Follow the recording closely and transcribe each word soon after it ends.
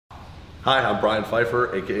Hi, I'm Brian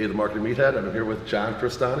Pfeiffer, aka the Marketing Meathead, and I'm here with John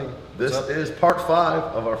Crestani. This is part 5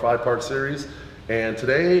 of our 5-part series, and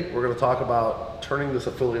today we're going to talk about turning this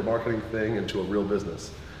affiliate marketing thing into a real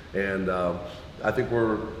business. And I think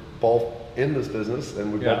we're both in this business,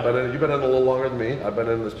 and we've both been in it. You've been in it a little longer than me. I've been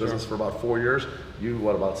in this business for about 4 years. You,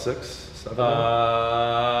 what, about 6, 7?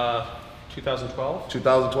 2012.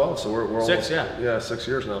 2012. So we're almost 6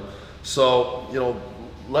 years now. So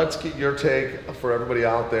let's get your take for everybody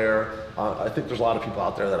out there. I think there's a lot of people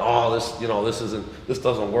out there that, this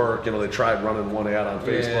doesn't work. They tried running one ad on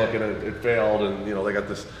Facebook and it failed, and they got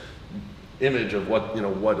this image of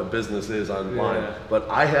what a business is online. But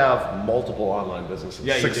I have multiple online businesses,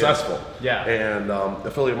 successful. And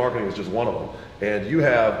affiliate marketing is just one of them. And you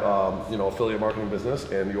have affiliate marketing business,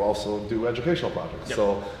 and you also do educational projects.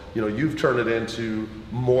 So you've turned it into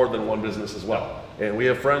more than one business as well. And we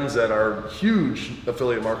have friends that are huge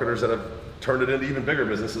affiliate marketers that have turned it into even bigger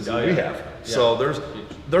businesses than we have. So there's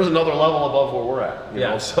another level above where we're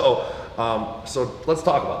at. So let's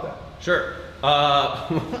talk about that. Sure.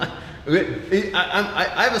 I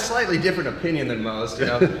have a slightly different opinion than most.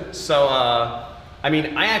 So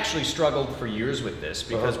I actually struggled for years with this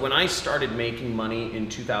because when I started making money in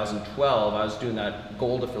 2012, I was doing that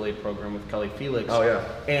gold affiliate program with Kelly Felix.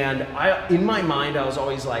 And in my mind, I was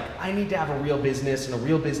always like, I need to have a real business, and a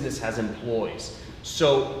real business has employees.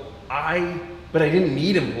 But I didn't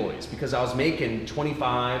need employees because I was making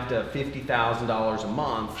 $25,000 to $50,000 a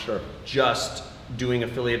month just doing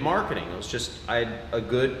affiliate marketing. It was just, I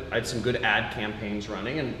had some good ad campaigns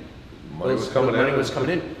running, and money was coming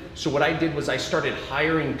in. So what I did was I started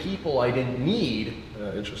hiring people I didn't need.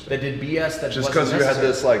 Interesting. That did BS that just because you had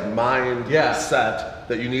this mind set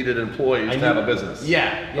that you needed employees to have a business.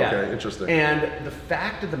 Okay, interesting. And the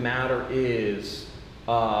fact of the matter is,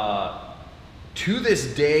 to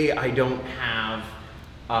this day, I don't have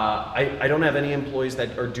I don't have any employees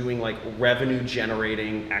that are doing like revenue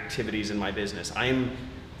generating activities in my business.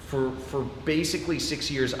 For basically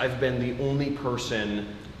 6 years, I've been the only person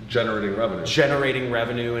generating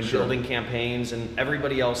revenue and building campaigns, and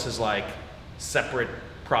everybody else is like separate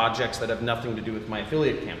projects that have nothing to do with my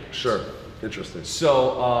affiliate campaigns. Interesting.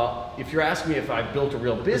 So if you're asking me if I've built a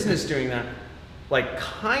real business doing that, like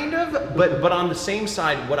kind of, but on the same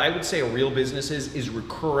side, what I would say a real business is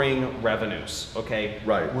recurring revenues, okay?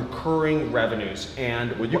 Recurring revenues.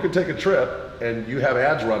 And you could take a trip and you have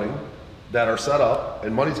ads running that are set up,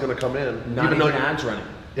 and money's gonna come in. Not even ads running.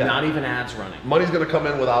 Not even ads running. Money's gonna come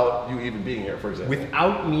in without you even being here, for example.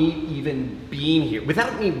 Without me even being here,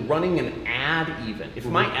 without me running an ad even. If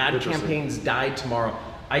my ad campaigns died tomorrow,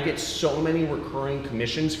 I get so many recurring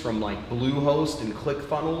commissions from like Bluehost and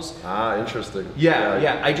ClickFunnels. Interesting. We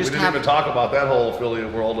didn't even talk about that whole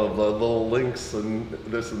affiliate world of the little links and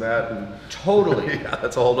this and that. And totally.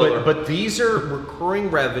 That's a whole other. But these are recurring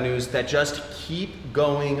revenues that just keep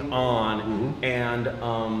going on.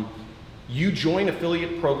 And you join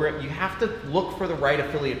affiliate program, you have to look for the right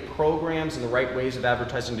affiliate programs and the right ways of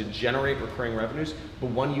advertising to generate recurring revenues.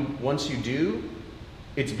 But once you do,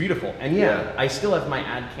 it's beautiful. And I still have my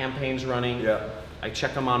ad campaigns running. I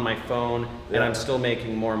check them on my phone, and I'm still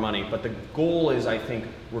making more money. But the goal is, I think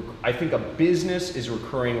a business is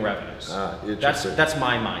recurring revenues. That's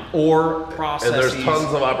my mind. Or processes. And there's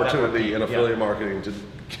tons of opportunity in affiliate marketing to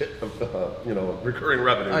get recurring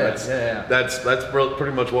revenue. That's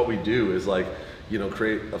pretty much what we do, is like,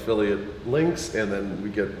 create affiliate links, and then we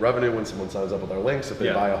get revenue when someone signs up with our links. If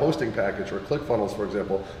they buy a hosting package or ClickFunnels, for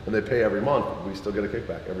example, and they pay every month, we still get a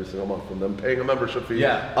kickback every single month from them paying a membership fee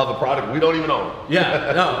of a product we don't even own.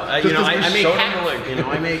 I make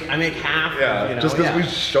half. I make half. Just because we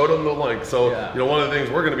showed them the link. So one of the things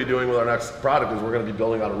we're going to be doing with our next product is we're going to be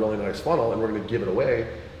building out a really nice funnel, and we're going to give it away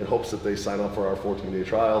in hopes that they sign up for our 14-day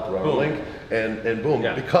trial through our link, and boom,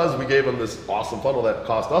 because we gave them this awesome funnel that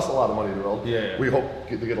cost us a lot of money to build, we hope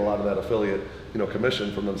to get a lot of that affiliate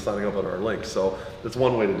commission from them signing up on our link. So that's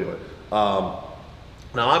one way to do it. Now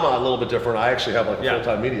I'm a little bit different. I actually have like a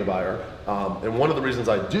full-time media buyer, and one of the reasons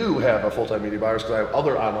I do have a full-time media buyer is because I have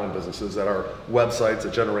other online businesses that are websites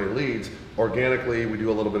that generate leads organically. We do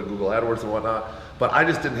a little bit of Google AdWords and whatnot, but I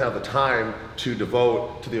just didn't have the time to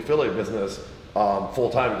devote to the affiliate business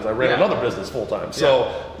full-time because I ran another business full-time. So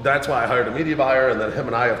that's why I hired a media buyer, and then him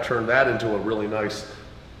and I have turned that into a really nice,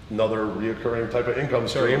 another reoccurring type of income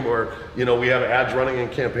stream where, we have ads running and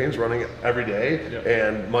campaigns running every day,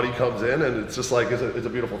 and money comes in, and it's just like, it's a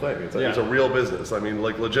beautiful thing. It's a real business. I mean,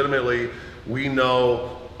 like, legitimately, we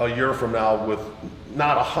know a year from now with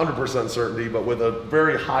not 100% certainty, but with a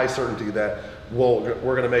very high certainty that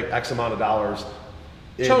we're going to make X amount of dollars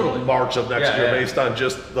in March of next year based on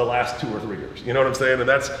just the last 2 or 3 years. You know what I'm saying? And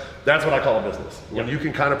that's what I call a business. When you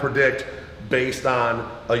can kind of predict based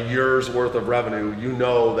on a year's worth of revenue, you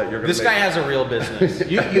know that you're going to This guy has a real business.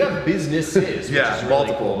 You have businesses, which is really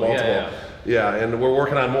multiple. cool. Yeah, and we're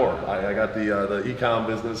working on more. I got the e-com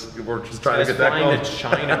business. We're just trying to get that going. To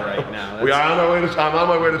China right now. We are on our way to. I'm on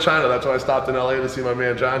my way to China. That's why I stopped in LA to see my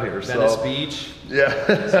man John here. Venice Beach.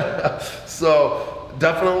 Yeah. So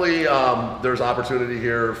definitely, there's opportunity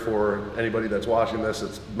here for anybody that's watching this.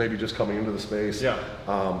 It's maybe just coming into the space. Yeah.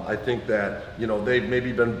 I think that they've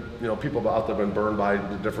maybe been people out there been burned by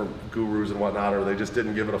the different gurus and whatnot, or they just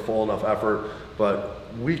didn't give it a full enough effort. But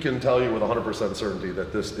we can tell you with 100% certainty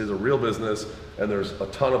that this is a real business, and there's a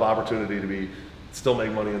ton of opportunity to still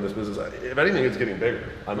make money in this business. If anything, it's getting bigger.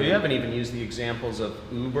 We haven't even used the examples of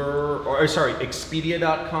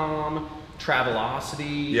Expedia.com,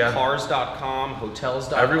 Travelocity, Cars.com,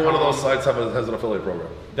 Hotels.com. Every one of those sites has an affiliate program.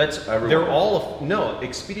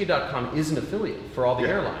 Expedia.com is an affiliate for all the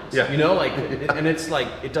airlines. Yeah. And it's like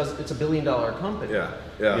it's a $1 billion company. Yeah.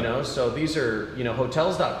 So these are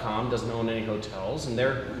Hotels.com doesn't own any hotels, and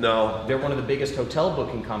they're one of the biggest hotel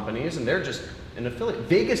booking companies, and they're just an affiliate.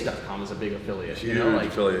 Vegas.com is a big affiliate. Huge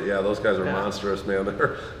affiliate. Yeah, those guys are monstrous, man.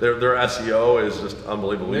 Their SEO is just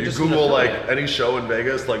unbelievable. When you Google any show in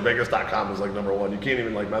Vegas, Vegas.com is #1. You can't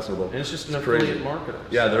even mess with them. And it's just an affiliate marketer.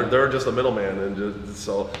 Yeah, they're just a middleman, and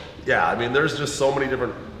there's just so many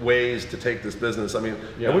different ways to take this business. And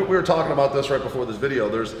we were talking about this right before this video.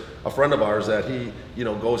 There's a friend of ours that he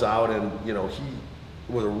goes out and he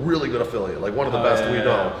was a really good affiliate, one of the best we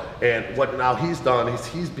know. And what now he's done,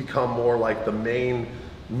 he's become more like the main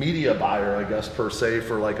media buyer, I guess, per se,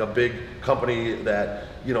 for a big company that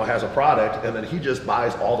has a product, and then he just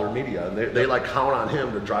buys all their media, and they count on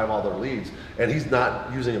him to drive all their leads. And he's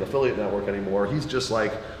not using an affiliate network anymore. He's just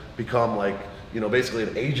become basically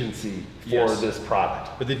an agency for this product.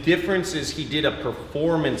 But the difference is he did a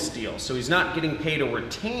performance deal, so he's not getting paid a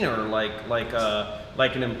retainer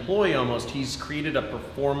like an employee almost. He's created a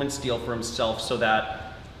performance deal for himself, so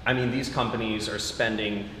that these companies are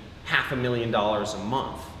spending $500,000 a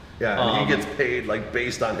month. Yeah, and he gets paid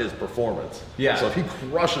based on his performance. Yeah. So if he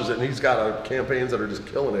crushes it and he's got campaigns that are just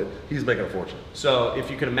killing it, he's making a fortune. So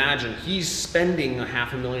if you could imagine, he's spending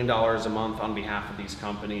 $500,000 a month on behalf of these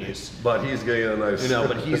companies. But he's getting a nice.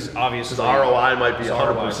 But he's obviously his ROI might be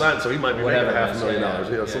 100%, so he might be making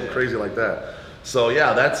 $500,000. Something crazy like that. So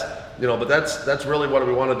that's. But that's really what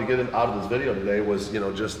we wanted to get out of this video today was,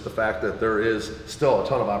 just the fact that there is still a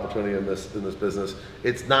ton of opportunity in this business.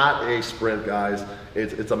 It's not a sprint, guys.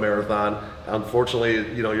 It's a marathon. Unfortunately,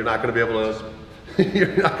 you're not going to be able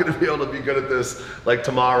to be good at this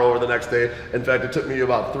tomorrow or the next day. In fact, it took me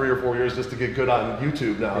about 3 or 4 years just to get good on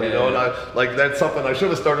YouTube now. And that's something I should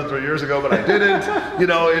have started 3 years ago, but I didn't.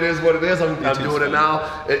 It is what it is. I'm doing it now.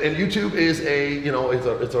 And YouTube is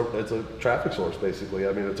it's a traffic source basically.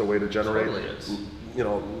 It's a way to generate leads.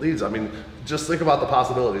 Just think about the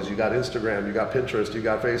possibilities. You got Instagram, you got Pinterest, you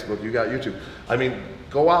got Facebook, you got YouTube.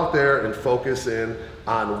 Go out there and focus in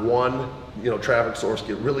on one traffic source,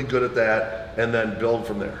 get really good at that, and then build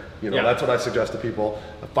from there. That's what I suggest to people.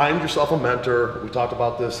 Find yourself a mentor. We talked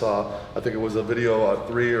about this, I think it was a video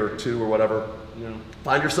 3 or 2 or whatever.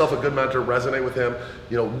 Find yourself a good mentor, resonate with him,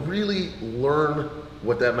 really learn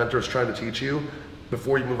what that mentor is trying to teach you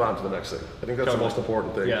before you move on to the next thing. I think that's the most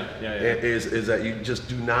important thing. Is that you just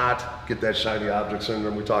do not get that shiny object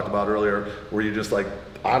syndrome we talked about earlier, where you just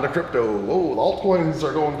on to crypto, the altcoins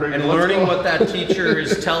are going crazy. And learning what that teacher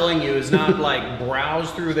is telling you is not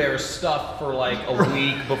browse through their stuff for a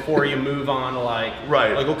week before you move on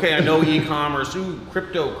okay, I know e-commerce,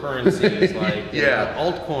 cryptocurrencies,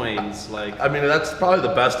 altcoins, that's probably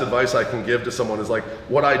the best advice I can give to someone is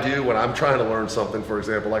what I do when I'm trying to learn something. For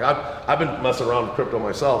example, I've been messing around with crypto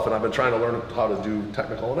myself, and I've been trying to learn how to do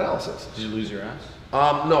technical analysis. Did you lose your ass?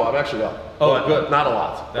 No, I'm actually up. Oh, good. Not a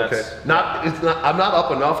lot. I'm not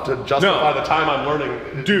up enough to justify the time I'm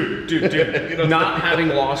learning. Dude. Not having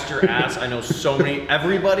lost your ass. I know so many.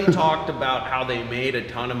 Everybody talked about how they made a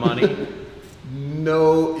ton of money.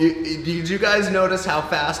 No, did you guys notice how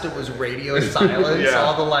fast it was radio silence?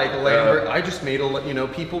 All the I just made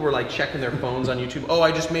people were checking their phones on YouTube. Oh,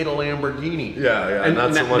 I just made a Lamborghini. And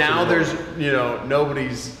not so much now anymore. There's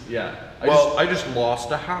I just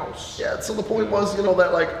lost a house. Yeah, so the point was, that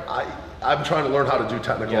I'm trying to learn how to do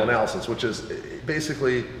technical analysis, which is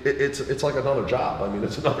basically, it's like another job.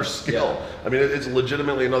 It's another skill. It's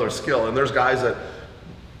legitimately another skill. And there's guys that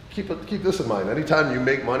keep this in mind. Anytime you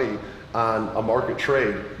make money on a market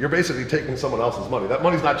trade, you're basically taking someone else's money. That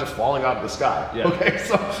money's not just falling out of the sky. Yeah. Okay,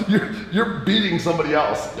 so you're beating somebody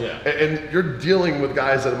else. Yeah. And you're dealing with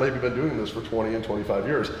guys that have maybe been doing this for 20 and 25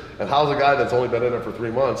 years. And how's a guy that's only been in it for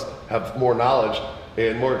 3 months have more knowledge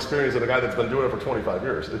and more experience than a guy that's been doing it for 25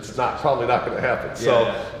 years? It's probably not going to happen.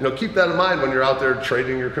 So keep that in mind when you're out there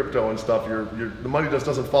trading your crypto and stuff. The money just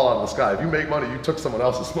doesn't fall out of the sky. If you make money, you took someone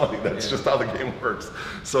else's money. That's just how the game works.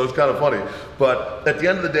 So it's kind of funny. But at the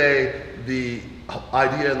end of the day, the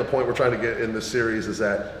idea and the point we're trying to get in this series is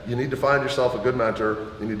that you need to find yourself a good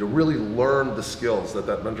mentor. You need to really learn the skills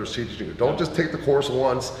that mentor's teaching you. Don't just take the course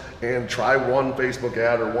once and try one Facebook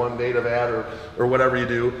ad or one native ad or whatever you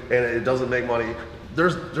do, and it doesn't make money.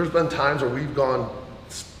 There's been times where we've gone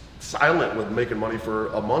silent with making money for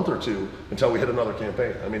a month or two until we hit another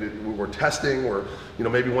campaign. I mean, we're testing,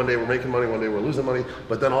 maybe one day we're making money, one day we're losing money,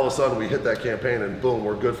 but then all of a sudden we hit that campaign and boom,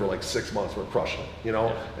 we're good for like 6 months, we're crushing it,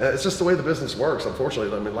 And it's just the way the business works,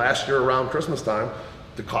 unfortunately. I mean, last year around Christmas time,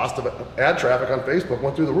 the cost of ad traffic on Facebook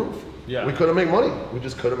went through the roof. Yeah. We couldn't make money. We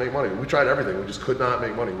just couldn't make money. We tried everything. We just could not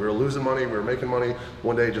make money. We were losing money, we were making money.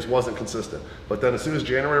 One day it just wasn't consistent. But then as soon as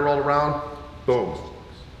January rolled around, boom,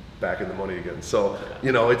 back in the money again. So,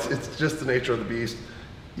 it's just the nature of the beast.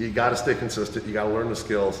 You got to stay consistent. You got to learn the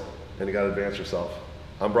skills, and you got to advance yourself.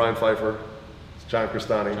 I'm Brian Pfeiffer. It's John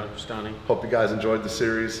Crestani. Hope you guys enjoyed the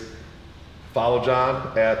series. Follow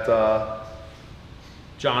John at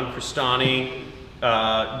John Crestani.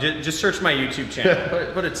 Just search my YouTube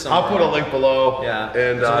channel. Put it somewhere. I'll put a link below. Yeah.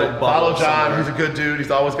 And follow John. He's a good dude.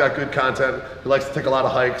 He's always got good content. He likes to take a lot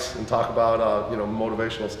of hikes and talk about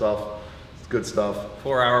motivational stuff. Good stuff.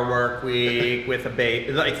 4-hour work week with a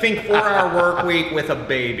baby. I think 4-hour work week with a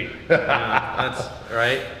baby. That's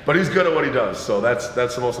right. But he's good at what he does, so that's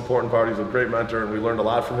the most important part. He's a great mentor, and we learned a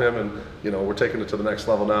lot from him. And we're taking it to the next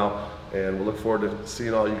level now. And we look forward to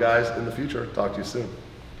seeing all you guys in the future. Talk to you soon.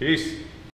 Peace.